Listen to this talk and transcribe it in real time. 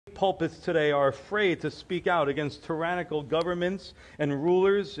pulpits today are afraid to speak out against tyrannical governments and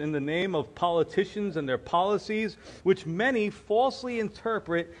rulers in the name of politicians and their policies, which many falsely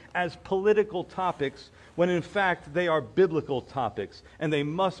interpret as political topics, when in fact they are biblical topics, and they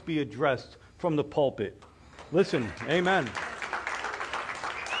must be addressed from the pulpit. Listen, amen.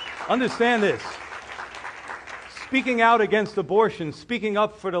 Understand this. Speaking out against abortion, speaking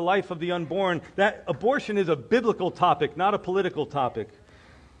up for the life of the unborn, that abortion is a biblical topic, not a political topic.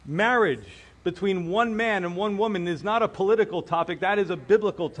 Marriage between one man and one woman is not a political topic, that is a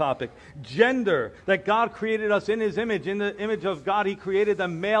biblical topic. Gender, that God created us in His image, in the image of God He created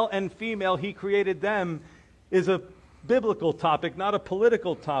them, male and female He created them, is a biblical topic, not a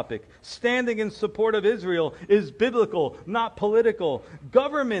political topic. Standing in support of Israel is biblical, not political.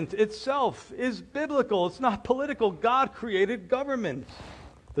 Government itself is biblical, it's not political. God created government.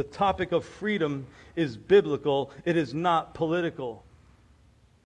 The topic of freedom is biblical, it is not political.